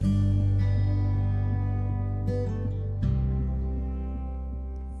The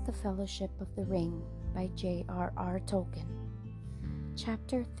Fellowship of the Ring by J.R.R. Tolkien.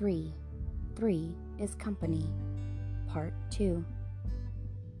 Chapter 3. 3 is Company. Part 2.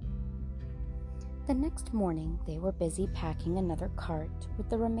 The next morning they were busy packing another cart with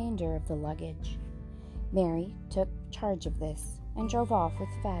the remainder of the luggage. Mary took charge of this and drove off with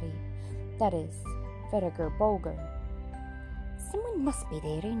Fatty, that is, Veddiger Bolger. "Someone must be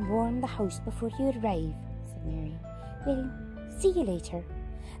there and warm the house before you arrive," said Mary. "Well, see you later.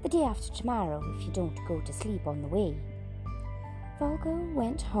 The day after tomorrow, if you don't go to sleep on the way." Volgo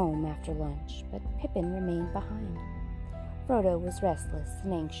went home after lunch, but Pippin remained behind. Frodo was restless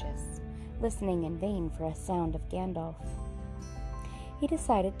and anxious, listening in vain for a sound of Gandalf. He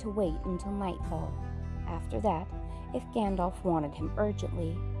decided to wait until nightfall. After that, if Gandalf wanted him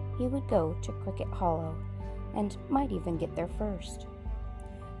urgently, he would go to Cricket Hollow, and might even get there first.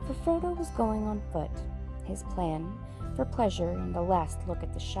 For Frodo was going on foot. His plan, for pleasure and a last look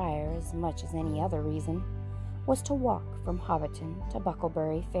at the Shire as much as any other reason, was to walk from Hobbiton to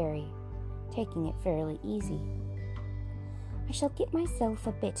Bucklebury Ferry, taking it fairly easy. "I shall get myself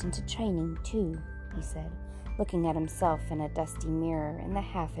a bit into training too," he said, looking at himself in a dusty mirror in the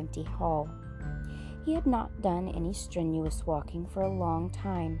half-empty hall. He had not done any strenuous walking for a long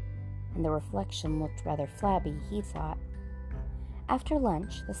time, and the reflection looked rather flabby, he thought. After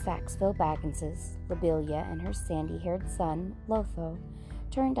lunch, the Saxville Bagginses, Lobelia and her sandy-haired son, Lotho,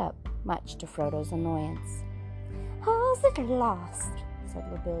 turned up, much to Frodo's annoyance. "All's at last," said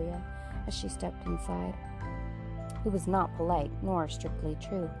Lobelia, as she stepped inside. It was not polite, nor strictly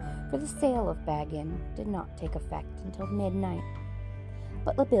true, for the sale of Bag End did not take effect until midnight.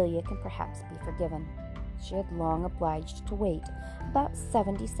 But Lobelia can perhaps be forgiven. She had long obliged to wait, about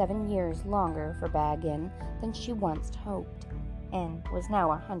 77 years longer for Bag End than she once hoped, and was now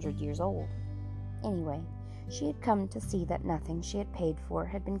 100 years old. Anyway, she had come to see that nothing she had paid for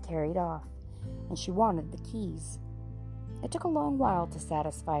had been carried off, and she wanted the keys. It took a long while to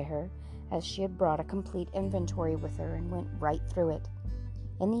satisfy her, as she had brought a complete inventory with her and went right through it.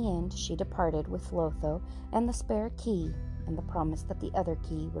 In the end, she departed with Lotho and the spare key, and the promise that the other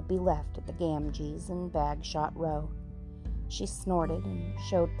key would be left at the Gamgees in Bagshot Row. She snorted and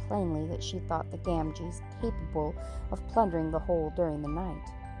showed plainly that she thought the Gamgees capable of plundering the whole during the night.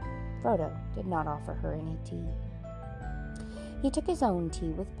 Frodo did not offer her any tea. He took his own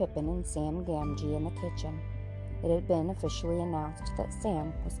tea with Pippin and Sam Gamgee in the kitchen. It had been officially announced that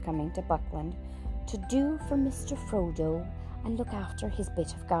Sam was coming to Buckland to do for Mr. Frodo and look after his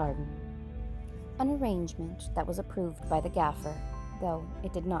bit of garden. An arrangement that was approved by the gaffer, though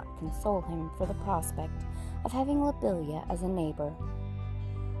it did not console him for the prospect of having Lobelia as a neighbor.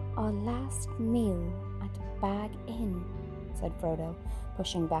 "Our last meal at Bag End," said Frodo,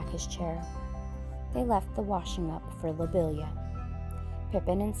 pushing back his chair. They left the washing up for Lobelia.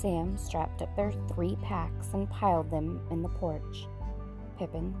 Pippin and Sam strapped up their 3 packs and piled them in the porch.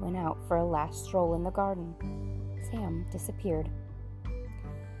 Pippin went out for a last stroll in the garden. Sam disappeared.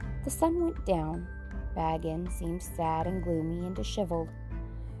 The sun went down. Bag End seemed sad and gloomy and disheveled.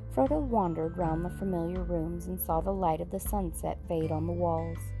 Frodo wandered round the familiar rooms and saw the light of the sunset fade on the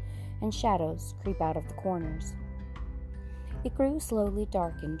walls, and shadows creep out of the corners. It grew slowly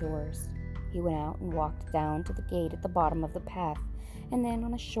dark indoors. He went out and walked down to the gate at the bottom of the path, and then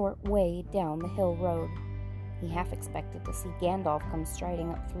on a short way down the hill road. He half expected to see Gandalf come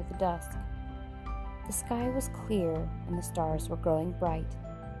striding up through the dusk. The sky was clear, and the stars were growing bright.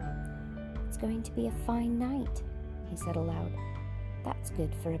 "It's going to be a fine night," he said aloud. "That's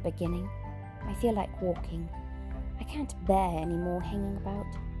good for a beginning. I feel like walking. I can't bear any more hanging about.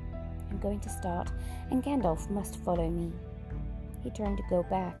 I'm going to start, and Gandalf must follow me." He turned to go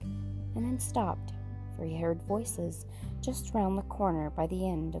back, and then stopped, for he heard voices just round the corner by the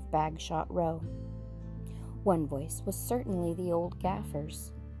end of Bagshot Row. One voice was certainly the old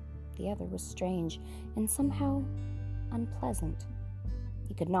gaffer's. The other was strange, and somehow unpleasant.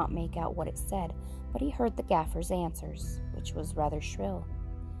 He could not make out what it said, but he heard the gaffer's answers, which was rather shrill.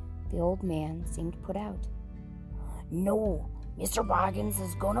 The old man seemed put out. "No, Mr. Baggins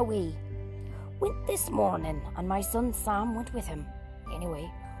has gone away. Went this morning, and my son Sam went with him. Anyway,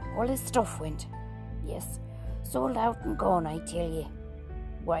 all his stuff went. Yes, sold out and gone, I tell ye.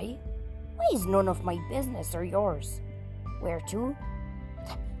 Why? Why's none of my business or yours. Where to?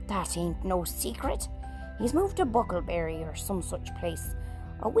 That ain't no secret. He's moved to Bucklebury or some such place,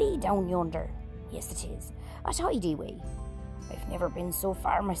 away down yonder. Yes, it is, a tidy way. I've never been so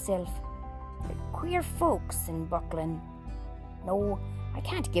far myself. They're queer folks in Buckland. No, I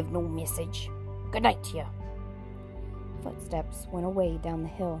can't give no message. Good night to you." Footsteps went away down the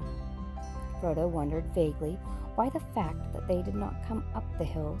hill. Frodo wondered vaguely why the fact that they did not come up the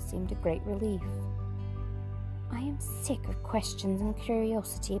hill seemed a great relief. I am sick of questions and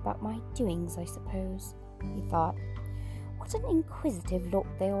curiosity about my doings, I suppose, he thought. What an inquisitive lot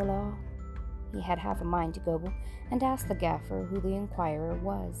they all are. He had half a mind to go and ask the gaffer who the inquirer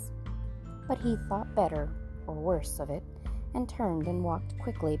was, but he thought better, or worse, of it, and turned and walked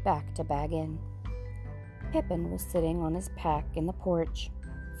quickly back to Bag Inn. Pippin was sitting on his pack in the porch.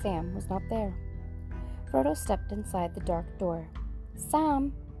 Sam was not there. Frodo stepped inside the dark door.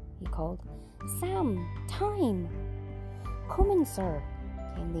 "Sam," he called. "Sam, time!" "Comin', sir,"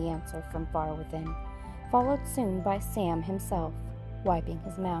 came the answer from far within, followed soon by Sam himself, wiping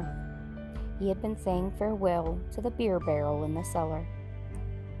his mouth. He had been saying farewell to the beer barrel in the cellar.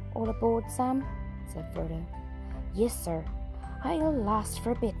 "All aboard, Sam?" said Frodo. "Yes, sir. I'll last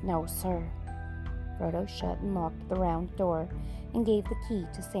for a bit now, sir." Frodo shut and locked the round door and gave the key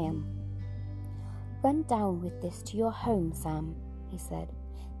to Sam. "Run down with this to your home, Sam," he said.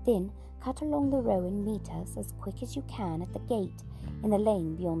 "Then cut along the row and meet us as quick as you can at the gate in the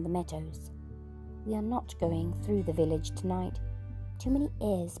lane beyond the meadows. We are not going through the village tonight. Too many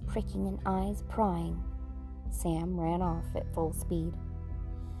ears pricking and eyes prying." Sam ran off at full speed.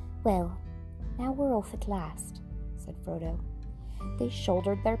 "Well, now we're off at last," said Frodo. They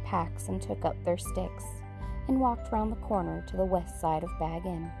shouldered their packs and took up their sticks, and walked round the corner to the west side of Bag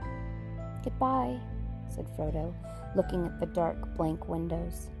Inn. "Goodbye," said Frodo, looking at the dark, blank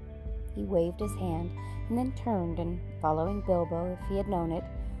windows. He waved his hand, and then turned and, following Bilbo if he had known it,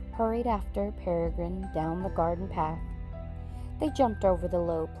 hurried after Peregrine down the garden path. They jumped over the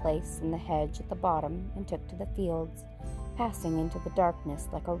low place in the hedge at the bottom and took to the fields, passing into the darkness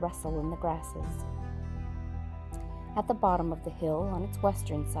like a rustle in the grasses. At the bottom of the hill, on its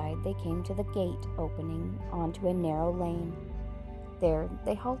western side, they came to the gate opening onto a narrow lane. There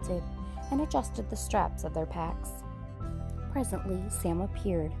they halted and adjusted the straps of their packs. Presently Sam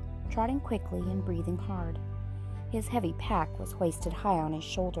appeared, trotting quickly and breathing hard. His heavy pack was hoisted high on his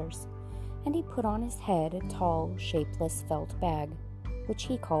shoulders, and he put on his head a tall, shapeless felt bag, which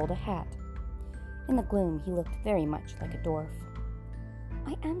he called a hat. In the gloom he looked very much like a dwarf.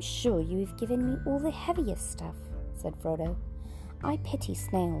 "I am sure you have given me all the heaviest stuff," said Frodo. "I pity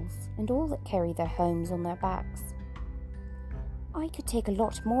snails, and all that carry their homes on their backs." "I could take a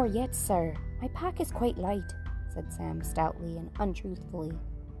lot more yet, sir. My pack is quite light," said Sam stoutly and untruthfully.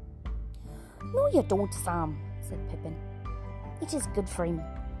 "No, you don't, Sam," said Pippin. "It is good for him.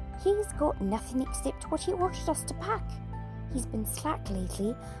 He's got nothing except what he ordered us to pack. He's been slack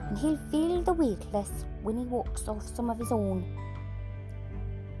lately, and he'll feel the weight less when he walks off some of his own."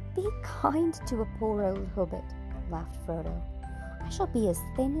 "Be kind to a poor old hobbit," laughed Frodo. "I shall be as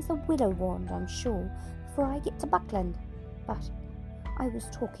thin as a willow wand, I'm sure, before I get to Buckland. But I was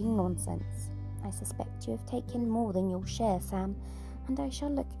talking nonsense. I suspect you have taken more than your share, Sam, and I shall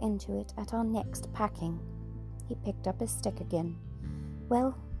look into it at our next packing." He picked up his stick again.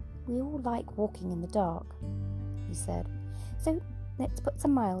 "Well, we all like walking in the dark," he said, "so let's put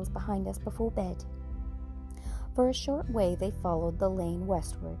some miles behind us before bed." For a short way they followed the lane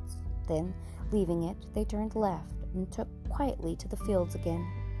westwards. Then, leaving it, they turned left and took quietly to the fields again.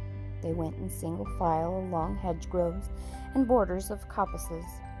 They went in single file along hedgerows and borders of coppices,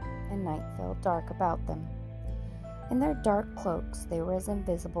 and night fell dark about them. In their dark cloaks they were as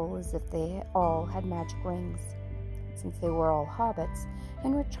invisible as if they all had magic rings. Since they were all hobbits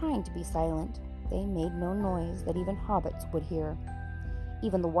and were trying to be silent, they made no noise that even hobbits would hear.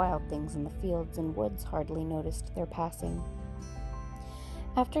 Even the wild things in the fields and woods hardly noticed their passing.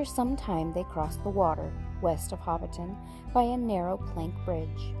 After some time they crossed the water, west of Hobbiton, by a narrow plank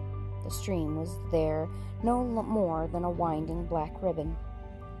bridge. The stream was there no more than a winding black ribbon,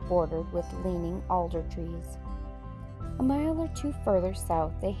 bordered with leaning alder trees. A mile or two further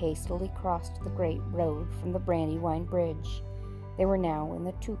south they hastily crossed the great road from the Brandywine Bridge. They were now in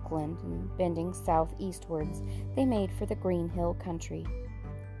the Tookland, and bending southeastwards, they made for the Green Hill country.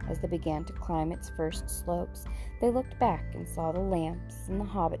 As they began to climb its first slopes, they looked back and saw the lamps in the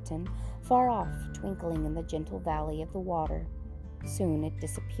Hobbiton far off, twinkling in the gentle valley of the water. Soon it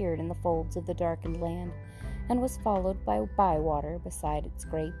disappeared in the folds of the darkened land, and was followed by Bywater beside its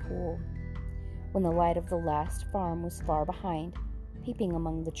grey pool. When the light of the last farm was far behind, peeping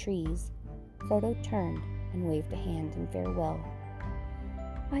among the trees, Frodo turned and waved a hand in farewell.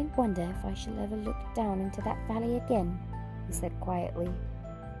 "I wonder if I shall ever look down into that valley again," he said quietly.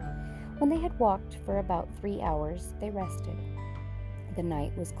 When they had walked for about 3 hours, they rested. The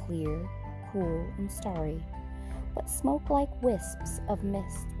night was clear, cool, and starry, but smoke-like wisps of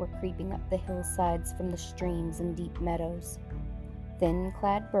mist were creeping up the hillsides from the streams and deep meadows.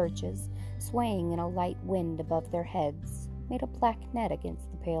 Thin-clad birches swaying in a light wind above their heads, made a black net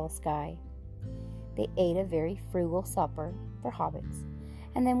against the pale sky. They ate a very frugal supper, for hobbits,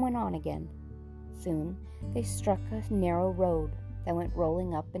 and then went on again. Soon they struck a narrow road that went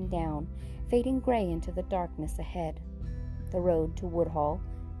rolling up and down, fading gray into the darkness ahead, the road to Woodhall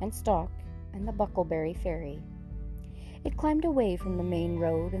and Stock and the Bucklebury Ferry. It climbed away from the main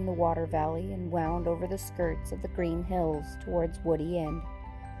road in the water valley and wound over the skirts of the green hills towards Woody End,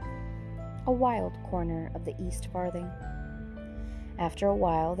 a wild corner of the East Farthing. After a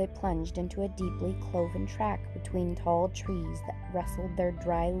while they plunged into a deeply cloven track between tall trees that rustled their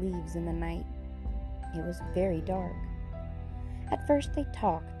dry leaves in the night. It was very dark. At first they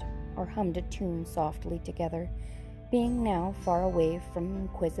talked or hummed a tune softly together, being now far away from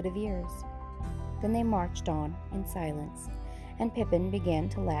inquisitive ears. Then they marched on in silence, and Pippin began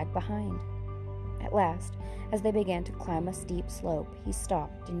to lag behind. At last, as they began to climb a steep slope, he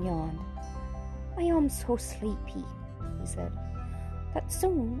stopped and yawned. "I am so sleepy," he said, "that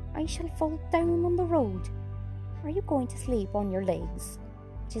soon I shall fall down on the road. Are you going to sleep on your legs?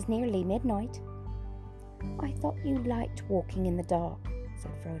 It is nearly midnight." "I thought you liked walking in the dark,"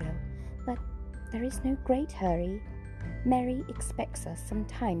 said Frodo, "but there is no great hurry. Merry expects us some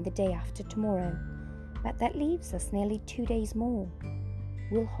time the day after tomorrow, but that leaves us nearly 2 days more.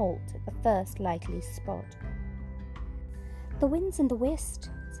 We'll halt at the first likely spot." "The wind's in the west,"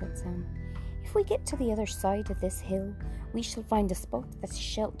 said Sam. "If we get to the other side of this hill, we shall find a spot that's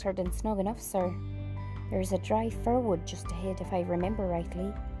sheltered and snug enough, sir. There is a dry fir wood just ahead, if I remember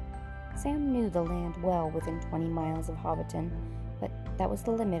rightly." Sam knew the land well within 20 miles of Hobbiton, but that was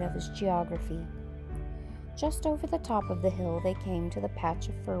the limit of his geography. Just over the top of the hill they came to the patch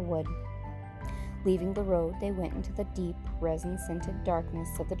of fir wood. Leaving the road, they went into the deep, resin-scented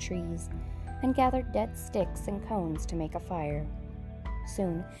darkness of the trees and gathered dead sticks and cones to make a fire.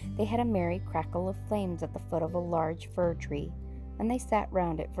 Soon they had a merry crackle of flames at the foot of a large fir tree, and they sat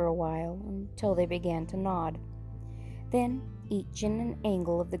round it for a while until they began to nod. Then, each in an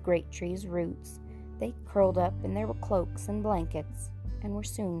angle of the great tree's roots, they curled up in their cloaks and blankets and were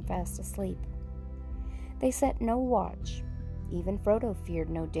soon fast asleep. They set no watch. Even Frodo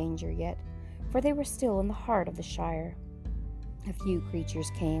feared no danger yet, for they were still in the heart of the Shire. A few creatures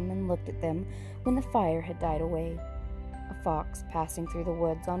came and looked at them when the fire had died away. A fox, passing through the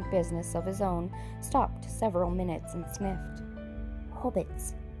woods on business of his own, stopped several minutes and sniffed.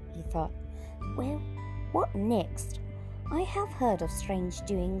 "Hobbits," he thought. "Well, what next? I have heard of strange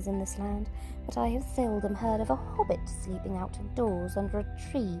doings in this land, but I have seldom heard of a hobbit sleeping out of doors under a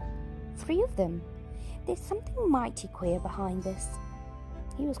tree. 3 of them. There's something mighty queer behind this."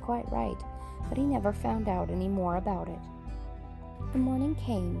 He was quite right, but he never found out any more about it. The morning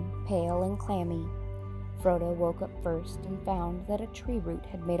came, pale and clammy. Frodo woke up first and found that a tree root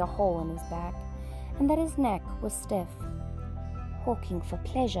had made a hole in his back, and that his neck was stiff. "Hawking for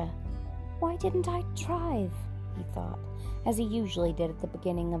pleasure. Why didn't I drive?" he thought, as he usually did at the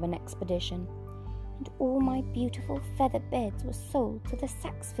beginning of an expedition. "And all my beautiful feather beds were sold to the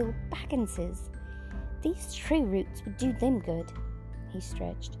Saxville Bagginses. These tree roots would do them good." He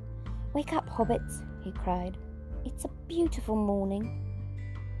stretched. "Wake up, hobbits," he cried. "It's a beautiful morning."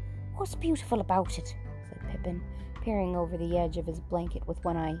 "What's beautiful about it?" said Pippin, peering over the edge of his blanket with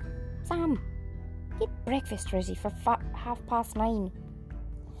one eye. "Sam, get breakfast ready for 9:30.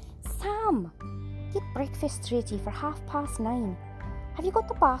 Sam, get breakfast ready for 9:30. Have you got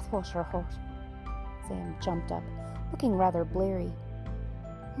the bathwater hot?" Sam jumped up, looking rather bleary.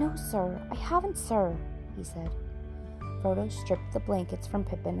 "No, sir, I haven't, sir," he said. Frodo stripped the blankets from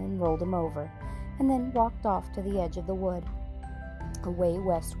Pippin and rolled him over, and then walked off to the edge of the wood. Away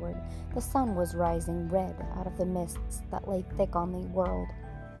westward, the sun was rising red out of the mists that lay thick on the world.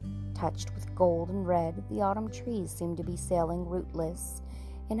 Touched with gold and red, the autumn trees seemed to be sailing rootless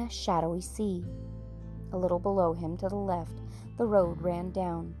in a shadowy sea. A little below him, to the left, the road ran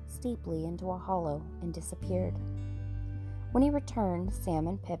down steeply into a hollow and disappeared. When he returned, Sam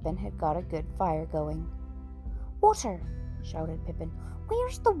and Pippin had got a good fire going. "Water!" shouted Pippin.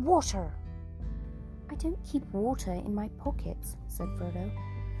 "Where's the water?" "I don't keep water in my pockets," said Frodo.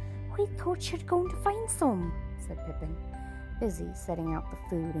 "I thought you'd going to find some," said Pippin, busy setting out the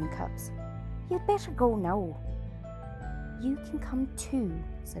food in cups. "You'd better go now." "You can come too,"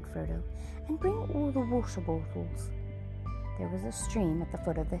 said Frodo, "and bring all the water bottles." There was a stream at the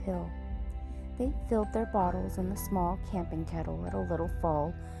foot of the hill. They filled their bottles in the small camping kettle at a little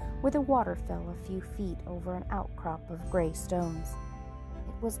fall, where the water fell a few feet over an outcrop of gray stones.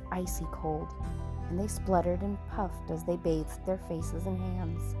 It was icy cold, and they spluttered and puffed as they bathed their faces and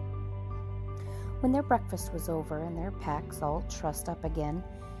hands. When their breakfast was over and their packs all trussed up again,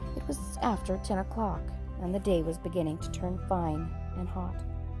 it was after 10 o'clock, and the day was beginning to turn fine and hot.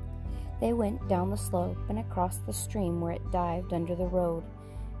 They went down the slope and across the stream where it dived under the road,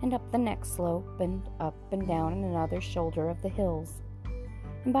 and up the next slope and up and down another shoulder of the hills.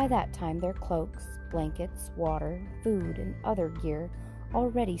 And by that time their cloaks, blankets, water, food, and other gear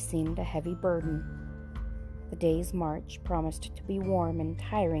already seemed a heavy burden. The day's march promised to be warm and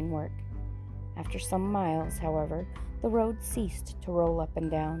tiring work. After some miles, however, the road ceased to roll up and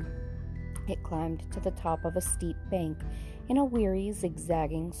down. It climbed to the top of a steep bank in a weary,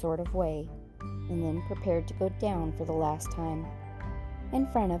 zigzagging sort of way, and then prepared to go down for the last time. In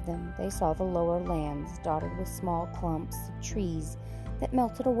front of them they saw the lower lands dotted with small clumps of trees that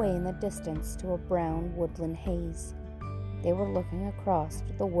melted away in the distance to a brown woodland haze. They were looking across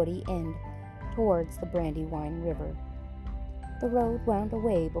the woody end towards the Brandywine River. The road wound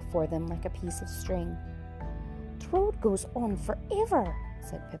away before them like a piece of string. "The road goes on forever,"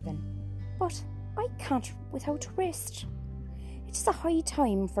 said Pippin, "but I can't without rest. It is a high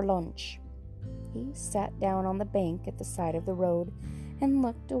time for lunch." He sat down on the bank at the side of the road and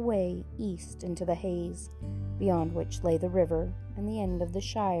looked away east into the haze, beyond which lay the river and the end of the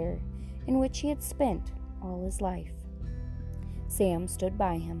shire in which he had spent all his life. Sam stood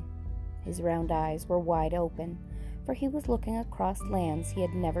by him. His round eyes were wide open, for he was looking across lands he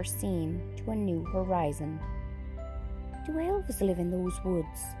had never seen to a new horizon. "Do elves live in those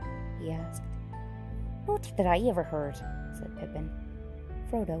woods?" he asked. "Not that I ever heard," said Pippin.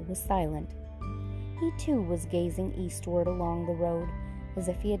 Frodo was silent. He too was gazing eastward along the road, as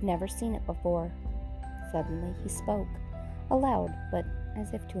if he had never seen it before. Suddenly he spoke, aloud, but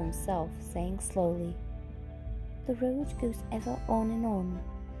as if to himself, saying slowly, "The road goes ever on and on,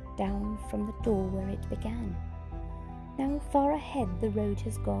 down from the door where it began. Now far ahead the road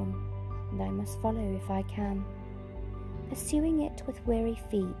has gone, and I must follow if I can, pursuing it with weary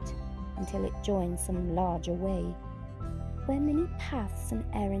feet until it joins some larger way, where many paths and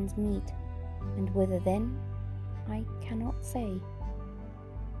errands meet, and whither then, I cannot say."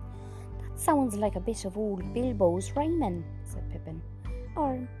 "That sounds like a bit of old Bilbo's rhyming," said Pippin.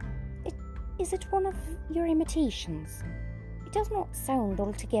 "Or is it one of your imitations? It does not sound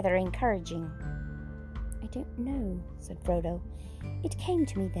altogether encouraging." "I don't know," said Frodo. "It came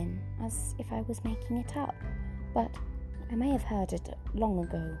to me then, as if I was making it up, but I may have heard it long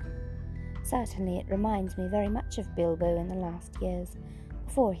ago. Certainly it reminds me very much of Bilbo in the last years,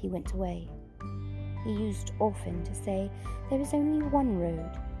 before he went away. He used often to say there was only one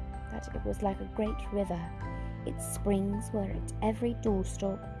road, that it was like a great river. Its springs were at every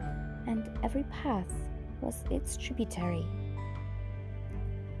doorstep, and every path was its tributary."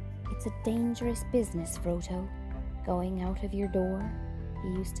 "It's a dangerous business, Frodo, going out of your door," he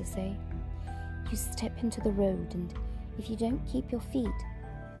used to say. "You step into the road, and if you don't keep your feet,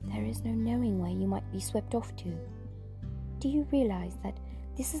 there is no knowing where you might be swept off to. Do you realize that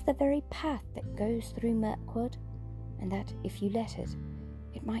this is the very path that goes through Mirkwood, and that if you let it,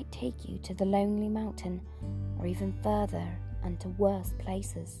 it might take you to the Lonely Mountain, or even further and to worse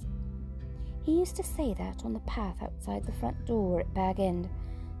places?" He used to say that on the path outside the front door at Bag End,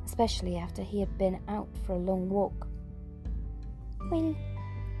 especially after he had been out for a long walk. "Well,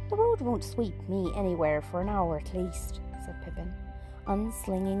 the road won't sweep me anywhere for an hour at least," said Pippin,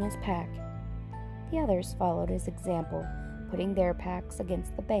 unslinging his pack. The others followed his example, putting their packs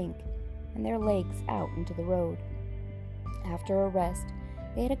against the bank and their legs out into the road. After a rest,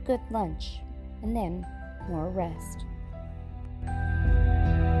 they had a good lunch, and then more rest.